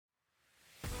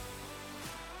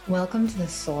Welcome to the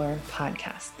Soar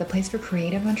Podcast, the place for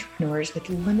creative entrepreneurs with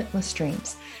limitless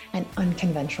dreams and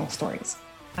unconventional stories.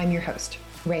 I'm your host,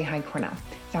 Ray Hyde Cornell,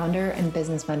 founder and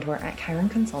business mentor at Chiron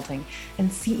Consulting and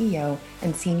CEO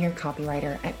and senior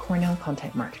copywriter at Cornell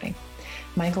Content Marketing.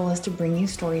 My goal is to bring you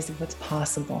stories of what's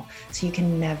possible so you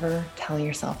can never tell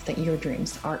yourself that your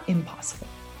dreams are impossible.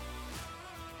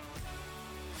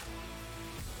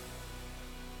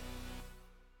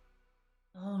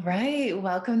 All right,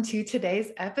 welcome to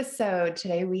today's episode.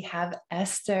 Today we have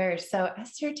Esther. So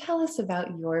Esther, tell us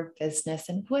about your business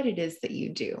and what it is that you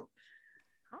do.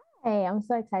 Hey, I'm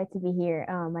so excited to be here.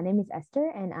 My name is Esther,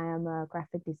 and I am a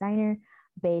graphic designer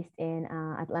based in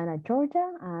Atlanta,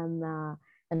 Georgia. I'm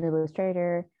an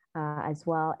illustrator as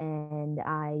well, and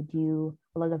I do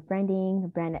a lot of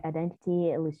branding, brand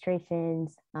identity,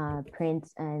 illustrations,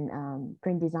 prints, and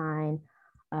print design,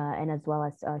 and as well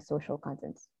as social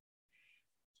contents.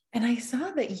 And I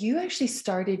saw that you actually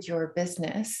started your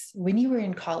business when you were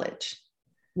in college.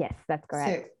 Yes, that's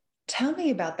correct. So tell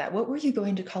me about that. What were you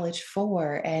going to college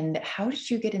for? And how did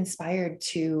you get inspired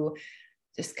to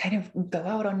just kind of go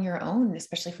out on your own,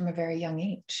 especially from a very young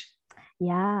age?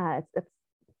 Yeah, it's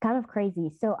kind of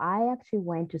crazy. So I actually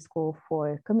went to school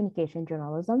for communication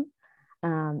journalism.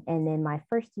 And then my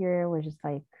first year was just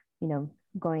like,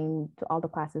 going to all the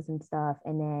classes and stuff.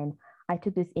 And then I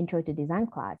took this intro to design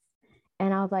class.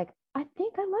 And I was like, I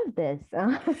think I love this.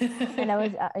 And I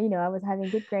was, I was having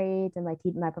good grades, and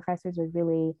my professors were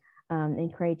really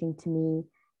encouraging to me.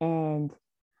 And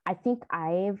I think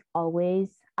I've always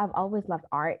loved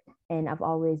art, and I've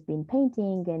always been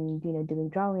painting and doing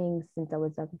drawings since I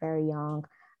was like very young,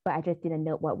 but I just didn't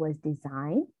know what was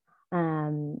design.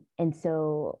 And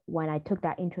so when I took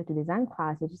that intro to design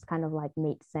class, it just kind of like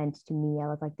made sense to me. I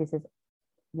was like, this is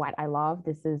what I love.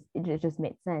 It just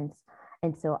made sense.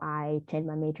 And so I changed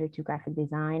my major to graphic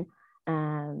design.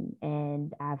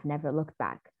 And I've never looked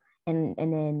back. And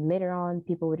then later on,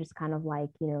 people were just kind of like,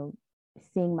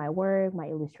 seeing my work, my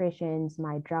illustrations,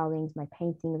 my drawings, my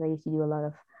paintings. I used to do a lot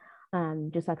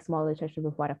of just like small illustrations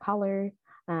with watercolor.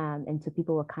 And so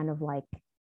people were kind of like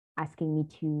asking me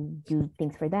to do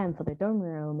things for them for their dorm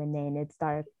room. And then it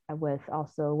started with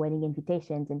also wedding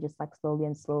invitations, and just like slowly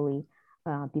and slowly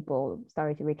people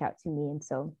started to reach out to me. And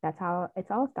so that's how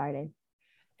it's all started.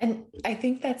 And I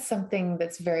think that's something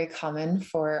that's very common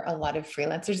for a lot of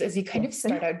freelancers is you kind of Yes.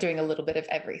 start out doing a little bit of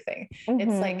everything. It's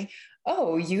Mm-hmm. like,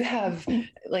 oh, you have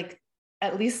like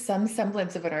at least some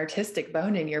semblance of an artistic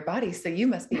bone in your body. So you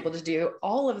must be able to do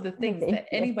all of the things that Yes.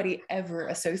 anybody ever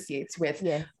associates with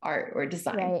Yes. art or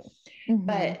design. Right. Mm-hmm.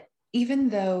 But even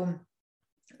though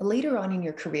later on in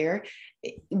your career,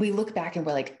 we look back and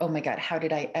we're like, oh my God, how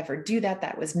did I ever do that?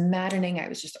 That was maddening. I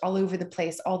was just all over the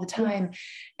place all the Yes. time.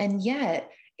 And yet,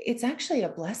 it's actually a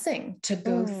blessing to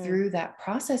go Mm. through that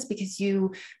process because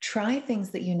you try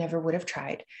things that you never would have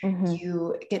tried. Mm-hmm.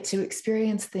 You get to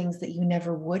experience things that you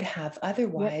never would have Yep.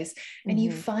 otherwise. And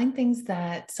you Mm-hmm. find things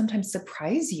that sometimes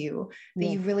surprise you that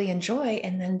you Yes. really enjoy.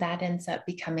 And then that ends up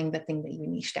becoming the thing that you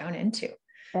niche down into.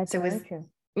 That's So very true.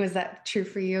 was that true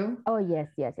for you? Oh, yes,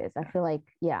 yes, yes. I feel like,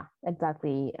 yeah,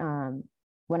 exactly.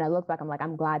 When I look back, I'm like,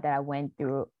 I'm glad that I went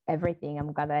through everything.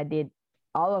 I'm glad that I did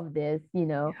all of this,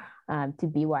 to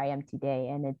be where I am today.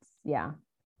 And yeah,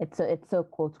 it's so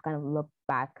cool to kind of look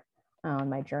back on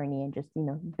my journey and just,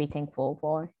 be thankful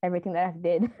for everything that I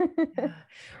did. Yeah.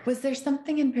 Was there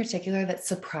something in particular that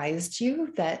surprised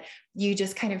you that you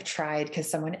just kind of tried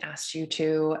because someone asked you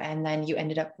to, and then you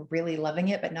ended up really loving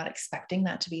it, but not expecting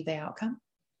that to be the outcome?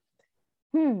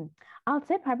 Hmm. I'll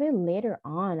say probably later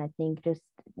on, I think just,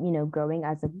 growing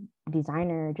as a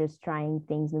designer, just trying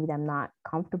things maybe that I'm not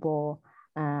comfortable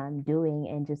doing,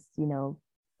 and just,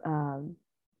 um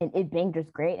and it being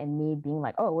just great, and me being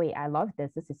like, oh wait, I love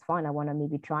this. This is fun. I want to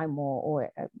maybe try more,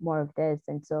 or more of this.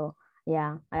 And so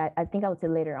yeah, I think I would say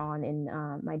later on in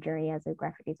my journey as a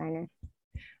graphic designer.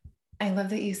 I love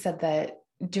that you said that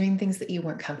doing things that you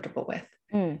weren't comfortable with,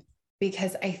 Mm,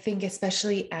 because I think,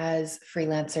 especially as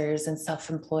freelancers and self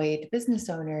employed business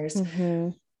owners, mm-hmm,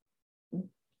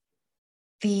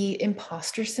 the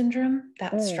imposter syndrome,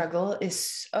 that mm, struggle is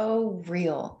so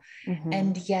real. mm-hmm.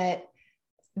 And yet,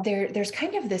 there's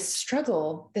kind of this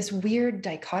struggle, this weird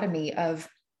dichotomy of,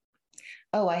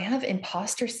 oh, I have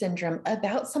imposter syndrome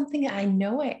about something I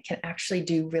know I can actually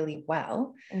do really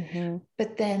well. Mm-hmm.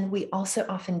 But then we also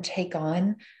often take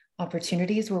on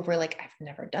opportunities where we're like, I've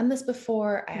never done this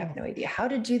before. I have Yes. no idea how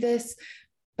to do this,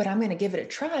 but I'm going to give it a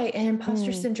try. And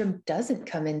imposter Mm, syndrome doesn't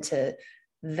come into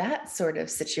that sort of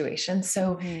situation.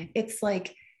 So mm-hmm. it's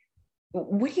like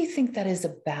What do you think that is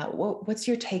about? What's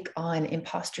your take on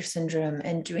imposter syndrome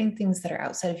and doing things that are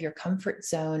outside of your comfort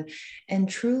zone and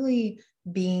truly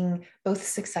being both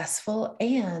successful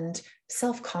and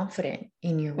self-confident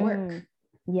in your work?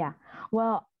 Yeah.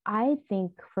 Well, I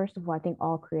think, first of all, I think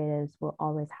all creatives will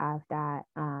always have that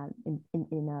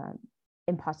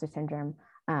imposter syndrome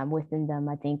within them,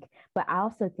 I think. But I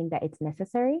also think that it's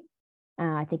necessary.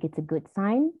 I think it's a good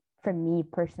sign. For me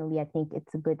personally, I think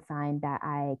it's a good sign that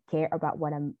I care about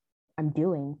what I'm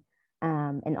doing.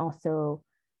 And also,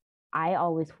 I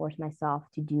always force myself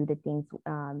to do the things,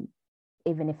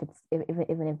 even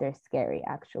if they're scary.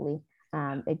 Actually,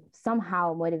 it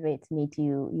somehow motivates me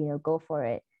to go for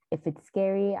it. If it's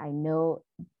scary, I know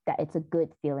that it's a good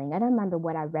feeling. I don't remember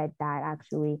what I read that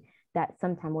actually, that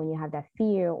sometimes when you have that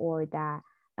fear or that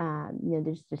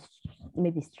there's just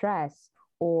maybe stress,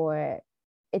 or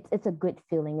it's a good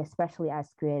feeling, especially as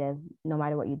creative, no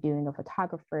matter what you're doing, a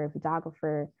photographer, a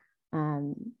videographer.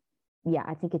 Um, yeah,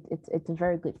 I think it's a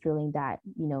very good feeling that,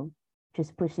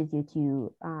 just pushes you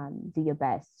to do your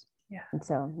best. Yeah. And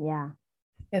so, yeah.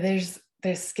 Yeah,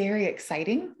 there's scary,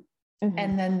 exciting,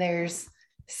 and then there's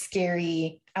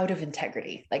scary out of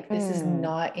integrity. Like this is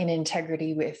not in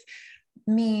integrity with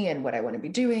me and what I want to be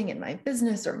doing in my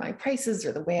business or my prices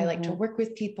or the way I like to work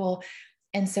with people.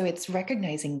 And so it's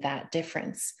recognizing that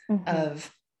difference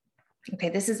of, okay,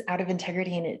 this is out of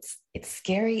integrity and it's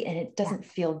scary and it doesn't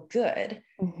feel good.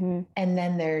 And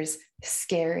then there's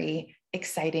scary,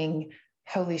 exciting,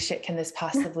 holy shit, can this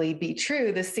possibly be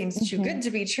true? This seems too good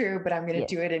to be true, but I'm going to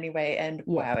do it anyway. And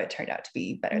wow, it turned out to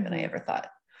be better than I ever thought.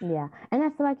 Yeah. And I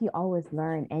feel like you always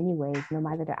learn anyways, no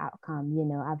matter the outcome.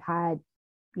 I've had,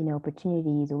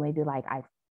 opportunities, or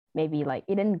maybe like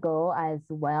it didn't go as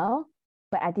well,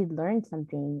 but I did learn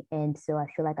something. And so I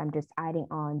feel like I'm just adding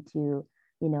on to,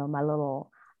 my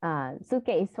little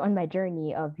suitcase on my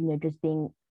journey of, just being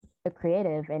a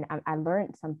creative. And I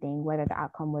learned something, whether the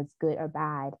outcome was good or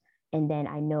bad. And then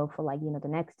I know for the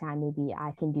next time, maybe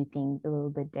I can do things a little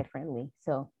bit differently.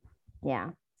 So, yeah.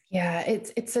 Yeah,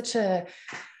 it's such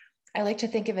I like to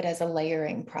think of it as a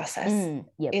layering process.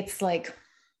 It's like,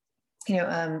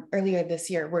 earlier this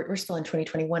year, we're still in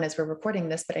 2021 as we're recording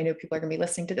this, but I know people are going to be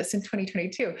listening to this in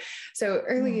 2022. So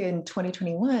early in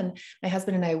 2021, my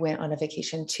husband and I went on a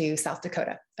vacation to South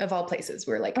Dakota, of all places.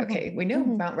 We're like, okay, we know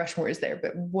Mount Rushmore is there,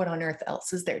 but what on earth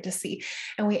else is there to see?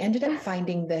 And we ended up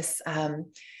finding this,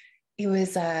 it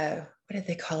was, what did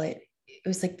they call it? It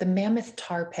was like the Mammoth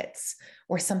Tar Pits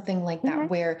or something like that,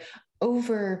 where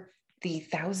over the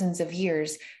thousands of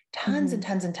years, tons and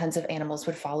tons and tons of animals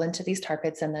would fall into these tar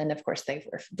pits. And then of course they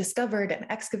were discovered and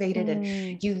excavated.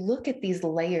 And you look at these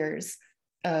layers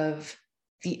of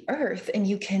the earth and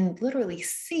you can literally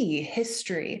see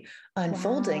history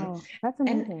unfolding. Wow, that's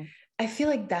amazing. And I feel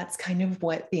like that's kind of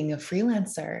what being a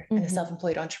freelancer and a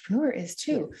self-employed entrepreneur is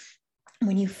too. Yes.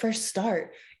 When you first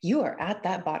start, you are at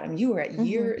that bottom. You are at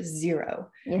year zero.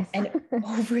 Yes. And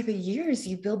over the years,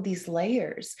 you build these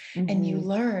layers and you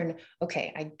learn,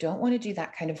 okay, I don't want to do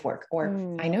that kind of work, or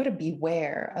I know to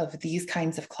beware of these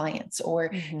kinds of clients, or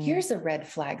here's a red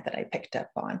flag that I picked up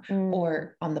on,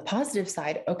 or on the positive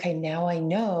side, okay, now I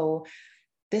know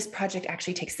this project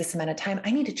actually takes this amount of time.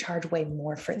 I need to charge way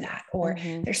more for that. Or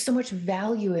there's so much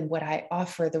value in what I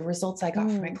offer, the results I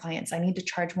got for my clients. I need to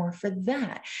charge more for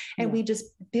that. And we just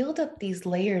build up these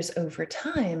layers over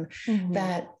time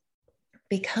that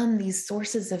become these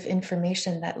sources of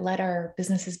information that let our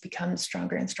businesses become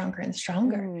stronger and stronger and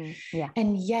stronger.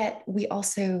 And yet we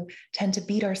also tend to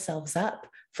beat ourselves up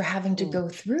for having to go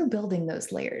through building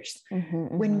those layers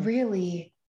when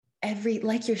really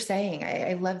like you're saying,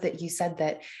 I love that you said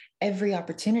that every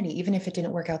opportunity, even if it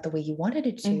didn't work out the way you wanted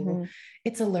it to,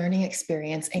 it's a learning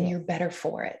experience and you're better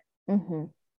for it.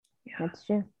 Yeah. That's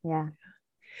true. Yeah.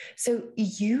 So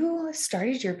you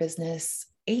started your business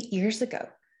 8 years ago.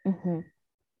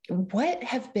 What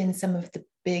have been some of the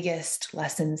biggest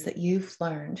lessons that you've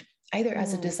learned, either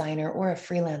as a designer or a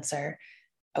freelancer,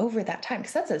 over that time?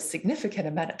 Because that's a significant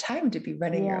amount of time to be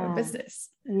running your own business.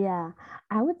 Yeah,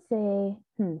 I would say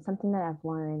something that I've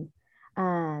learned,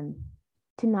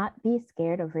 to not be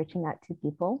scared of reaching out to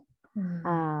people.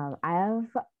 I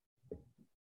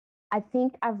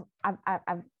think I've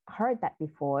heard that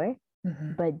before,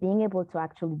 but being able to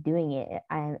actually doing it,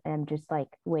 I'm just like,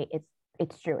 wait,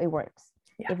 it's true, it works.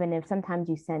 Yeah. Even if sometimes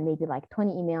you send maybe like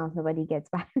 20 emails, nobody gets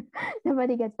back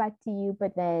to you,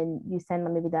 but then you send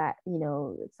maybe that,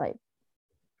 it's like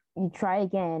you try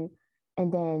again,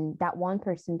 and then that one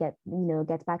person gets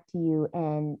back to you,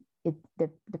 and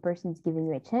the person's giving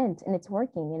you a chance, and it's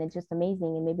working, and it's just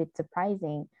amazing, and maybe it's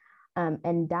surprising,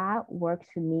 and that works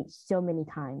for me so many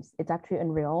times. It's actually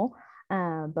unreal.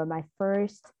 But my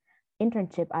first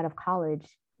internship out of college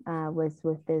was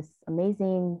with this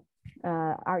amazing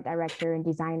art director and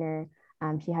designer.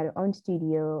 She had her own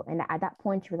studio, and at that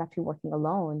point, she was actually working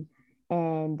alone.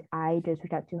 And I just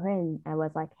reached out to her and I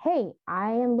was like, "Hey,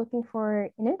 I am looking for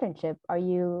an internship.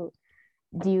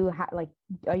 Do you have like,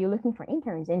 are you looking for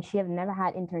interns?" And she had never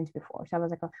had interns before, so I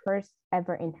was like a first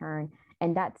ever intern.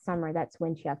 And that summer, that's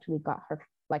when she actually got her,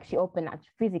 like, she opened up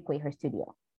physically her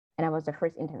studio, and I was the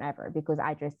first intern ever because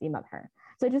I just emailed her.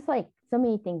 So just like so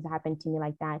many things happened to me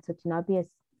like that. So to not be as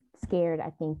scared,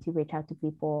 I think, to reach out to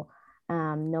people,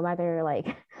 no matter like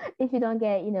if you don't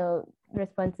get,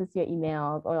 responses to your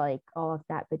emails or like all of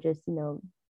that, but just,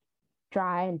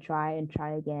 try and try and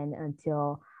try again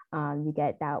until you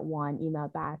get that one email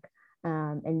back.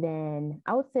 And then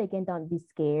I would say again, don't be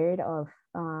scared of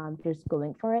just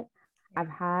going for it. I've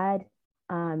had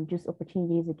just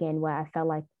opportunities again where I felt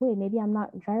like, wait, maybe I'm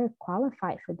not very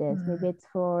qualified for this. Maybe it's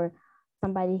for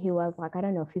somebody who has like, I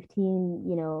don't know, 15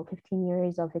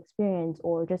 years of experience,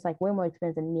 or just like way more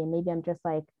experience than me. And maybe I'm just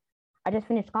like, I just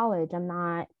finished college. I'm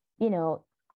not,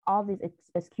 all these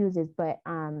excuses, but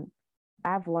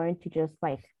I've learned to just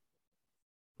like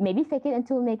maybe fake it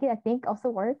until we make it, I think also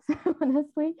works,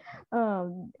 honestly.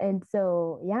 And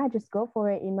so, yeah, just go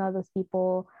for it. Email those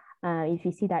people. If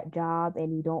you see that job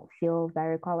and you don't feel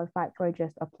very qualified for it,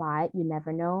 just apply it. You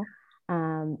never know.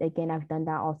 Again, I've done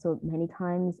that also many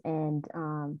times, and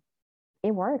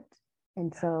it worked.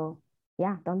 And so,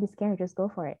 yeah, don't be scared. Just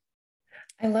go for it.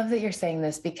 I love that you're saying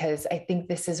this, because I think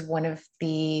this is one of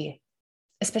the,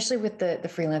 especially with the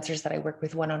freelancers that I work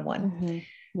with one-on-one,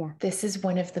 yeah, this is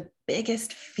one of the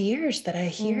biggest fears that I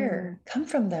hear come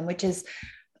from them, which is,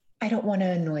 I don't want to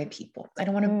annoy people. I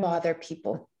don't want to bother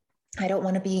people. I don't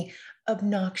want to be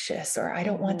obnoxious, or I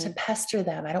don't want to pester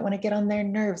them. I don't want to get on their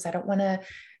nerves. I don't want to,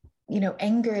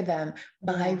 anger them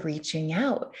by reaching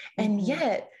out. And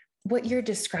yet what you're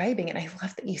describing, and I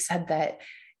love that you said that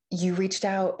you reached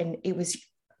out and it was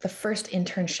the first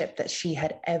internship that she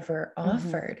had ever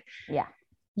offered. Yeah.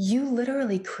 You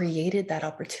literally created that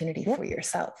opportunity for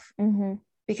yourself,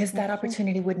 because that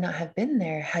opportunity would not have been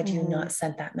there had you not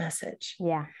sent that message.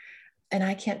 Yeah. And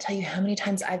I can't tell you how many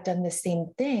times I've done the same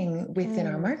thing within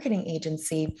our marketing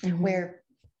agency, where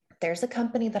there's a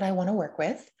company that I want to work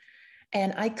with,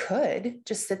 and I could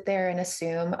just sit there and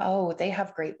assume, oh, they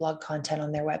have great blog content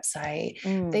on their website.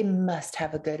 They must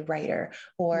have a good writer,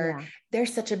 or they're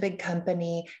such a big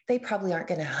company. They probably aren't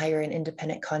going to hire an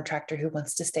independent contractor who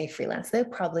wants to stay freelance. They'll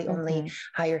probably only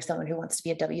hire someone who wants to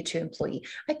be a W-2 employee.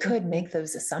 I could make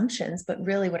those assumptions, but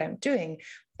really what I'm doing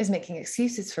is making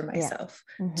excuses for myself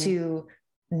to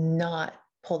not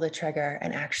pull the trigger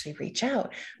and actually reach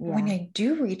out. When I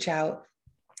do reach out,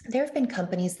 there have been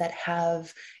companies that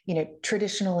have,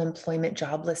 traditional employment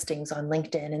job listings on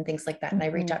LinkedIn and things like that. And I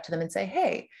reach out to them and say,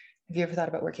 hey, have you ever thought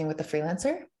about working with a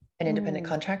freelancer, an independent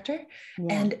contractor?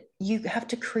 And you have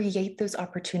to create those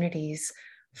opportunities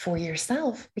for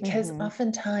yourself, because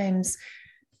oftentimes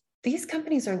these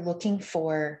companies are looking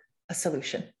for a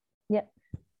solution. Yep.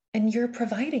 And you're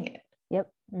providing it. Yep.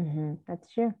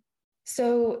 That's true.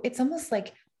 So it's almost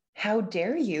like, how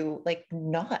dare you like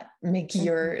not make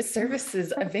your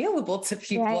services available to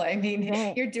people? Right. I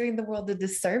mean, you're doing the world a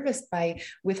disservice by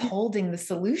withholding the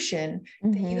solution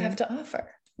that you have to offer.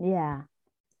 Yeah.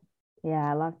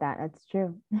 Yeah, I love that. That's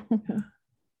true.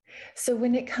 So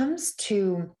when it comes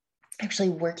to actually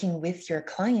working with your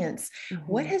clients,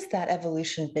 what has that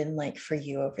evolution been like for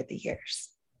you over the years?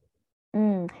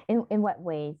 In what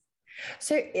ways?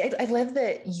 So I love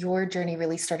that your journey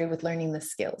really started with learning the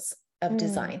skills of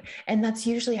design. And that's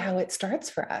usually how it starts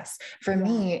for us. For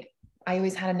me, I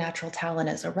always had a natural talent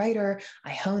as a writer.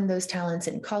 I honed those talents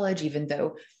in college, even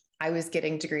though I was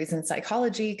getting degrees in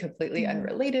psychology, completely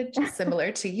unrelated, just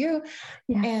similar to you.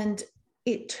 And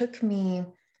it took me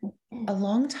a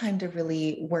long time to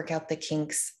really work out the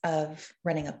kinks of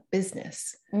running a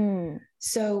business.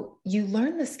 So you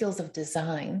learn the skills of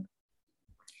design.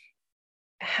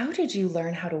 How did you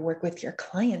learn how to work with your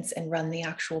clients and run the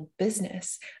actual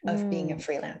business of being a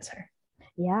freelancer?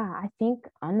 Yeah, I think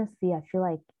honestly, I feel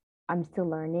like I'm still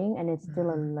learning, and it's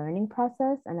still a learning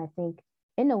process. And I think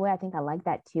in a way, I think I like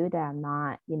that too, that I'm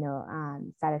not,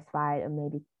 satisfied or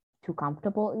maybe too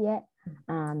comfortable yet.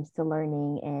 Still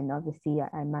learning. And obviously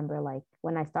I remember like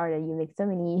when I started, you make so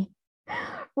many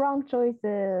wrong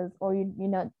choices, or you're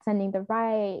not sending the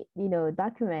right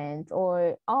documents,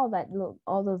 or all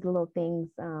those little things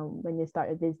when you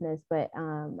start a business. But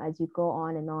as you go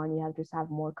on and on, you have just have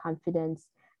more confidence.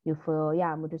 You feel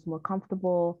I'm just more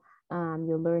comfortable.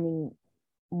 You're learning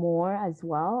more as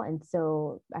well. And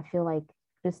so I feel like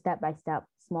just step by step,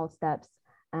 small steps,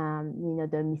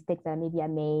 The mistakes that maybe I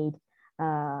made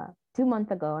 2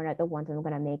 months ago are not the ones I'm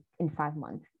going to make in 5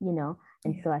 months,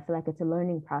 And so I feel like it's a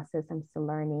learning process. I'm still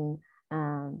learning.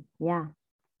 Yeah.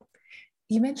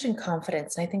 You mentioned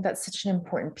confidence, and I think that's such an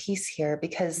important piece here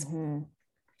because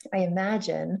I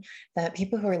imagine that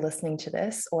people who are listening to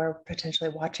this or potentially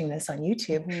watching this on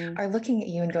YouTube are looking at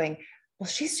you and going, well,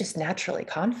 she's just naturally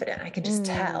confident. I can just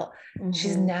tell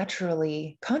she's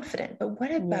naturally confident. But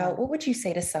what would you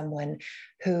say to someone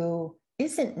who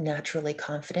isn't naturally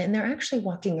confident and they're actually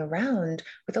walking around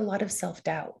with a lot of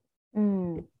self-doubt?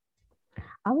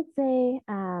 I would say,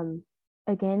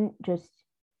 again,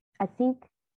 I think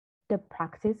the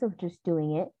practice of just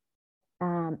doing it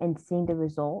and seeing the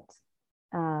results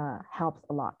helps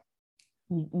a lot.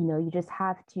 You just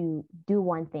have to do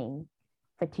one thing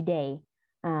for today,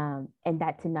 and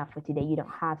that's enough for today. You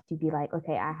don't have to be like,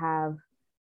 okay, I have,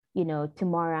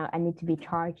 tomorrow I need to be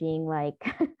charging like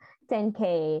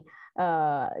 10K,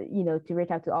 to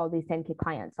reach out to all these 10K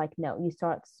clients. Like, no, you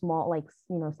start small, like,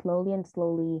 slowly and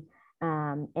slowly.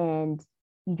 And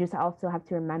you just also have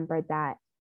to remember that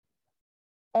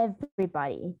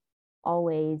everybody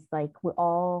always, like, we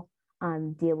all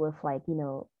deal with, like,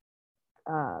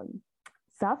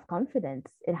 self-confidence.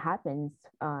 It happens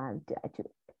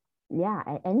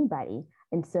anybody.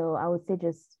 And so I would say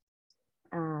just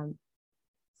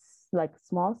like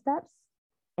small steps,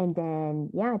 and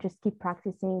then just keep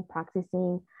practicing,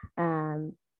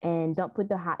 and don't put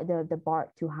the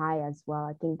bar too high as well.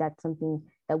 I think that's something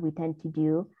that we tend to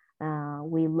do.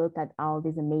 We look at all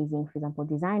these amazing, for example,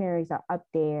 designers are up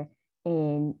there,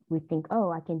 and we think,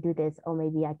 oh, I can do this, or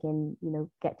maybe I can,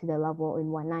 get to the level in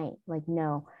one night. Like,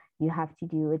 no, you have to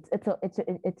do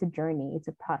it's a journey, it's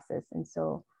a process. And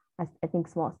so I think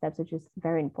small steps are just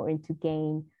very important to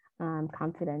gain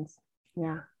confidence.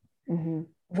 Yeah.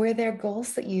 Were there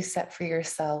goals that you set for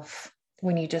yourself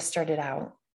when you just started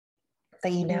out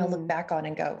that you now look back on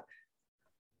and go,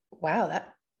 wow,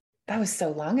 that was so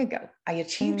long ago. I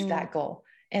achieved that goal,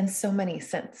 and so many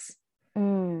since?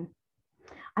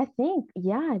 I think,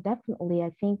 definitely.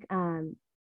 I think,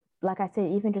 like I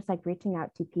said, even just like reaching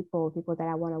out to people that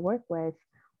I want to work with,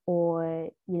 or,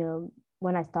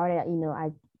 when I started,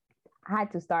 I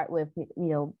had to start with,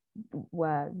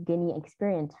 gaining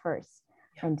experience first.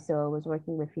 Yeah. And so I was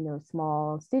working with,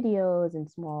 small studios and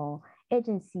small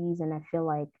agencies. And I feel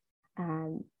like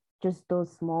just those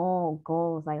small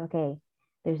goals, like, okay,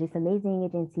 there's this amazing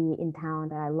agency in town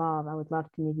that I love. I would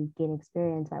love to maybe gain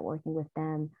experience by working with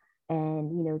them, and,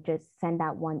 just send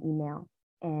out one email.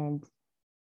 And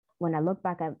when I look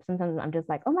back, sometimes I'm just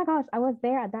like, oh my gosh, I was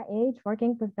there at that age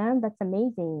working with them. That's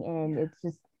amazing. And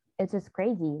it's just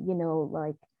crazy,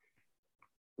 like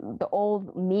the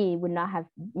old me would not have,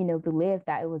 believed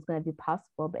that it was going to be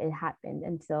possible, but it happened.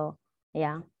 And so,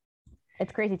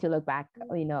 it's crazy to look back,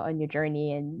 on your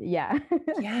journey, and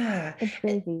it's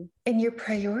crazy. And your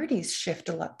priorities shift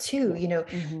a lot too.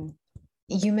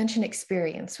 You mentioned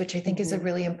experience, which I think is a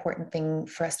really important thing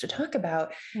for us to talk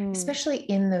about, especially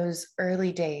in those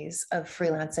early days of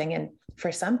freelancing. And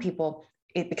for some people,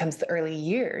 it becomes the early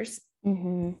years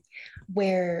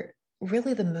where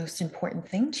really the most important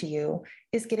thing to you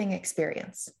is getting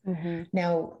experience.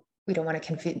 Now, we don't want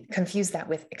to confuse that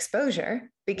with exposure,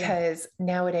 because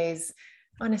nowadays,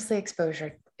 honestly,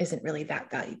 exposure isn't really that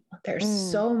valuable.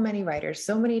 There's so many writers,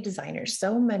 so many designers,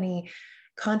 so many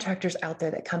contractors out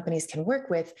there that companies can work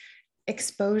with.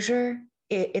 Exposure,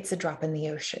 it's a drop in the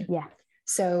ocean. Yeah.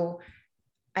 So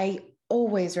I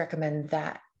always recommend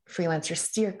that freelancers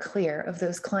steer clear of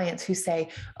those clients who say,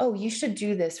 oh, you should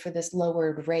do this for this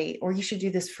lowered rate, or you should do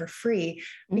this for free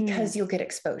because you'll get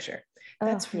exposure.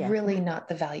 That's really not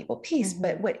the valuable piece.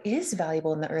 But what is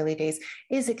valuable in the early days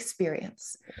is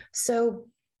experience. So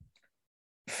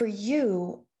for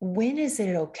you, when is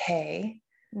it okay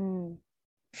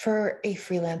for a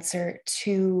freelancer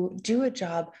to do a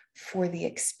job for the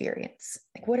experience?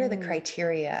 Like, what are the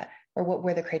criteria, or what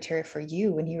were the criteria for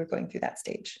you when you were going through that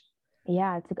stage?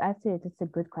 Yeah, it's a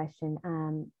good question.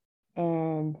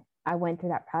 And I went through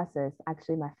that process.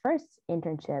 Actually, my first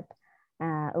internship,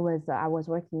 I was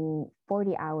working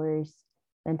 40 hours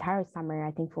the entire summer.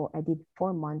 I think I did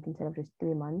 4 months instead of just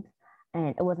 3 months,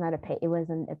 and it wasn't a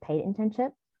paid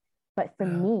internship. But for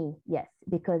me, yes,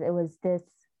 because it was this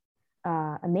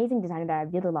amazing designer that I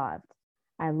really loved.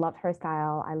 I loved her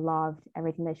style. I loved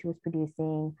everything that she was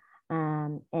producing,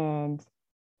 and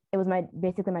it was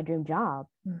basically my dream job.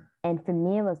 And for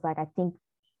me, it was like, I think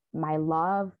my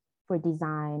love for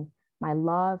design, my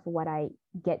love for what I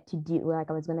get to do, like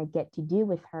I was going to get to do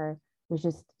with her, was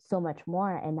just so much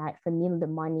more. And for me, the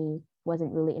money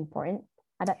wasn't really important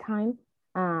at that time.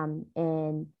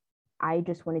 And I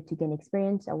just wanted to gain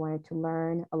experience. I wanted to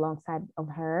learn alongside of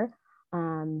her,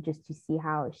 just to see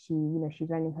how she, she's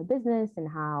running her business and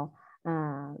how,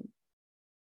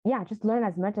 yeah, just learn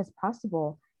as much as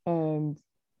possible. And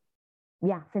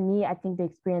yeah, for me, I think the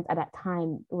experience at that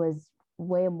time was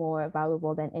way more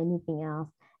valuable than anything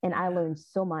else. And I learned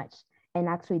so much. And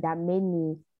actually, that made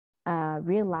me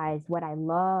realize what I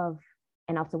love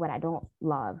and also what I don't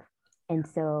love. And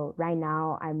so right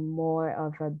now, I'm more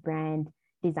of a brand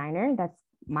designer. That's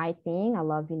my thing. I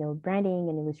love, branding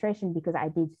and illustration because I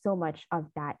did so much of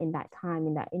that in that time,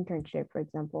 in that internship, for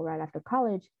example, right after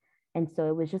college. And so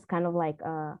it was just kind of like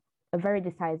a very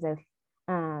decisive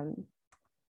um,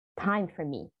 time for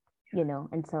me,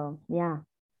 and so, yeah.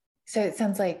 So it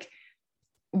sounds like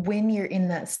when you're in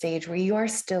that stage where you are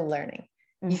still learning,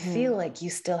 you feel like you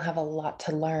still have a lot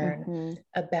to learn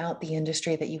about the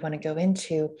industry that you want to go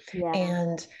into. Yeah.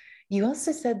 And you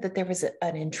also said that there was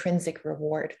an intrinsic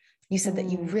reward. You said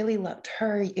that you really loved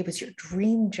her. It was your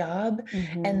dream job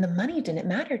and the money didn't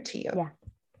matter to you. Yeah.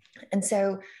 And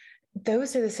so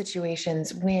those are the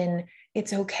situations when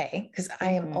it's okay, because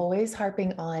I am always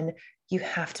harping on, you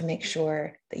have to make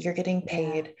sure that you're getting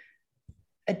paid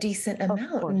a decent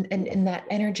amount and that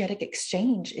energetic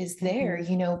exchange is there,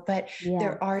 but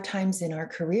there are times in our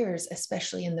careers,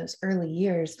 especially in those early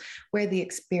years, where the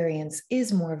experience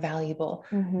is more valuable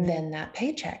than that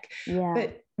paycheck.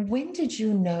 But when did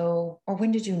you know, or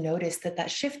when did you notice that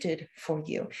that shifted for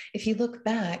you? If you look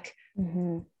back,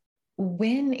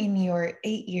 when in your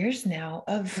 8 years now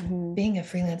of being a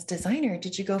freelance designer,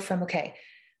 did you go from, okay,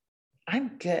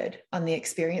 I'm good on the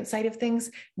experience side of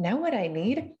things. Now what I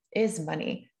need is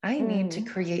money. I need to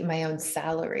create my own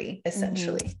salary,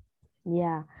 essentially.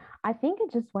 Yeah. I think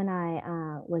it's just when I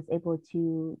was able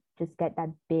to just get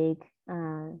that big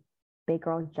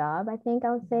girl job, I think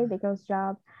I would say, big girl's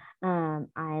job. And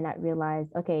I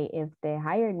realized, okay, if they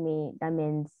hired me, that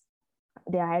means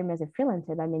they hired me as a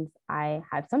freelancer. That means I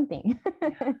have something.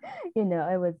 It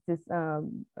was this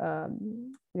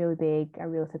really big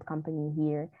real estate company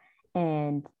here,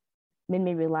 and made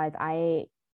me realize I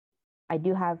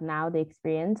do have now the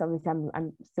experience. Obviously,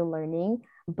 I'm still learning,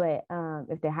 but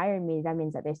if they hire me, that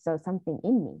means that they saw something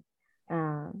in me.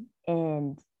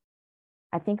 And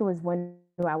I think it was when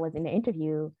I was in the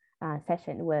interview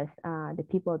session with the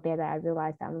people there that I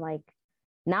realized I'm like,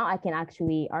 now I can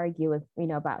actually argue with,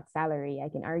 about salary. I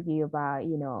can argue about,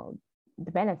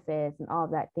 the benefits and all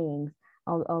of that things,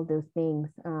 all those things.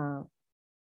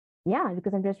 Yeah,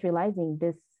 because I'm just realizing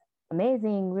this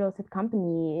amazing real estate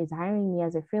company is hiring me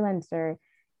as a freelancer,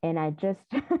 and I just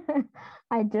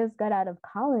I just got out of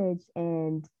college,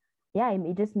 and yeah,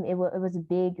 it was a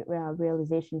big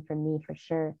realization for me for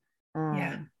sure.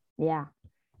 Yeah.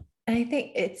 And I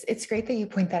think it's great that you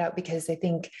point that out, because I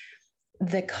think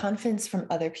the confidence from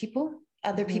other people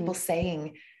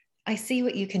saying, I see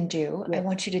what you can do. I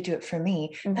want you to do it for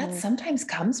me. That sometimes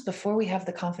comes before we have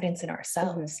the confidence in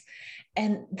ourselves.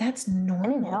 And that's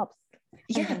normal. And it helps.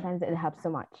 And sometimes it helps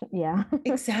so much. Yeah.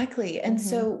 Exactly. And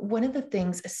so one of the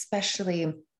things,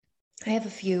 especially, I have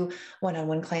a few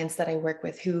one-on-one clients that I work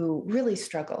with who really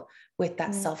struggle with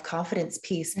that self-confidence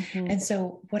piece. And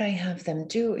so what I have them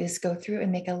do is go through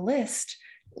and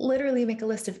literally make a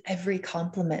list of every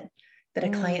compliment that a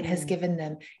client has given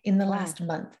them in the last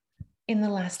month, in the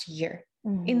last year,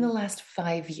 in the last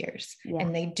 5 years.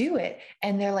 And they do it.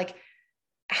 And they're like,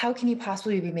 how can you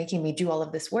possibly be making me do all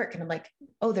of this work? And I'm like,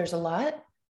 oh, there's a lot.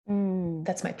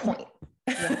 That's my point.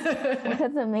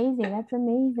 That's amazing. That's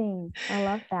amazing. I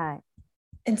love that.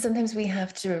 And sometimes we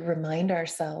have to remind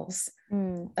ourselves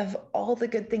of all the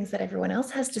good things that everyone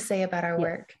else has to say about our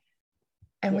work.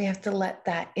 And we have to let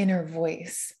that inner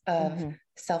voice of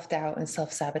self-doubt and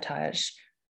self-sabotage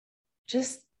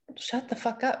just shut the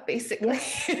fuck up, basically.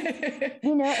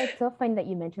 It's so funny that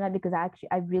you mentioned that, because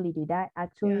I really do that.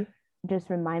 Actually,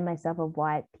 just remind myself of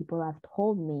what people have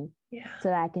told me so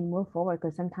that I can move forward.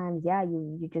 Because sometimes,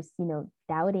 you just,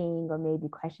 doubting or maybe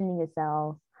questioning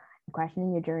yourself,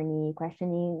 questioning your journey,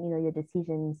 questioning, your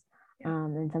decisions.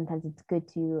 And sometimes it's good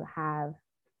to have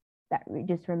that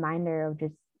just reminder of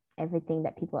just everything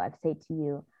that people have said to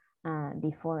you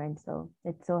before. And so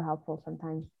it's so helpful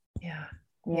sometimes.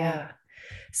 Yeah.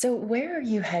 So where are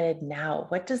you headed now?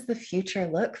 What does the future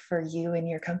look for you and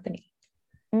your company?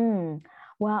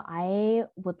 Well, I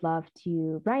would love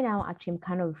to, right now, actually, I'm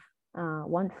kind of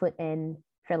 1 foot in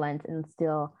freelance and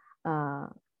still,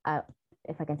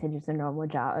 if I can say, just a normal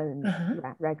job,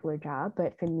 regular job.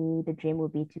 But for me, the dream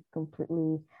would be to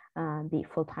completely be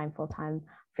full-time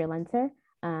freelancer.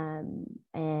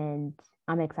 And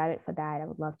I'm excited for that. I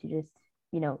would love to just,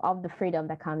 all the freedom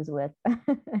that comes with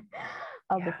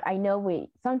I know we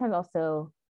sometimes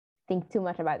also think too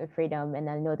much about the freedom, and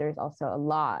I know there's also a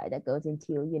lot that goes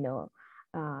into,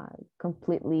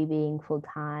 completely being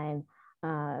full-time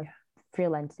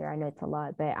freelancer. I know it's a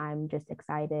lot, but I'm just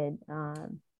excited, to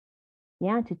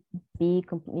be,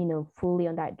 fully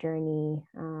on that journey.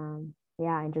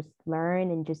 And just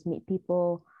learn and just meet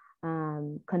people,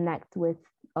 connect with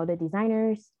other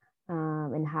designers,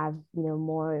 and have,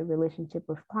 more relationship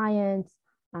with clients.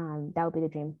 That would be the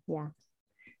dream. Yeah.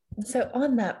 So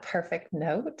on that perfect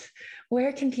note,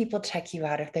 where can people check you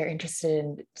out if they're interested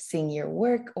in seeing your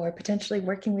work or potentially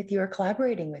working with you or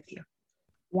collaborating with you?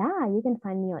 Yeah, you can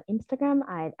find me on Instagram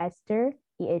at Esther,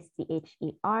 Esther,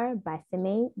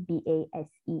 Baseme,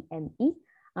 Baseme.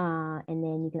 And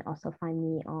then you can also find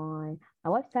me on my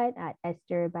website at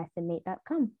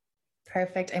esterbaseme.com.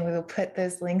 Perfect. And we will put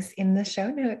those links in the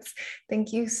show notes.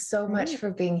 Thank you so much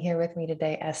for being here with me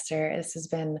today, Esther. This has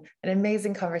been an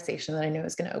amazing conversation that I know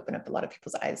is going to open up a lot of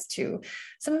people's eyes to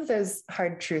some of those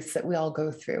hard truths that we all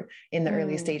go through in the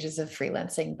early stages of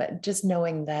freelancing. But just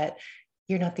knowing that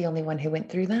you're not the only one who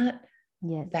went through that,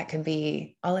 that can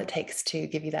be all it takes to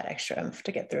give you that extra oomph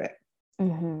to get through it.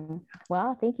 Mm-hmm.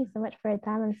 Well, thank you so much for your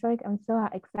time. I'm so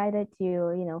excited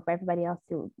to, for everybody else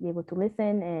to be able to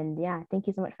listen. And yeah, thank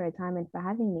you so much for your time and for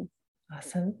having me.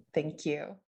 Awesome. Thank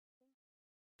you.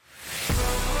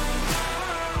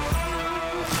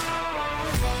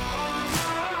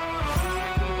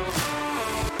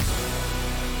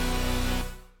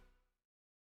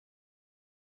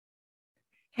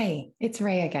 Hey, it's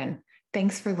Ray again.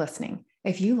 Thanks for listening.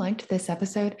 If you liked this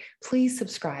episode, please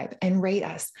subscribe and rate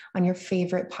us on your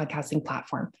favorite podcasting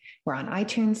platform. We're on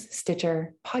iTunes,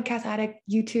 Stitcher, Podcast Addict,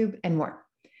 YouTube, and more.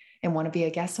 And want to be a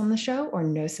guest on the show or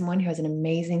know someone who has an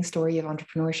amazing story of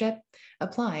entrepreneurship?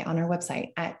 Apply on our website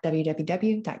at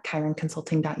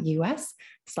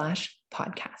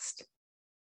www.chironconsulting.us/podcast.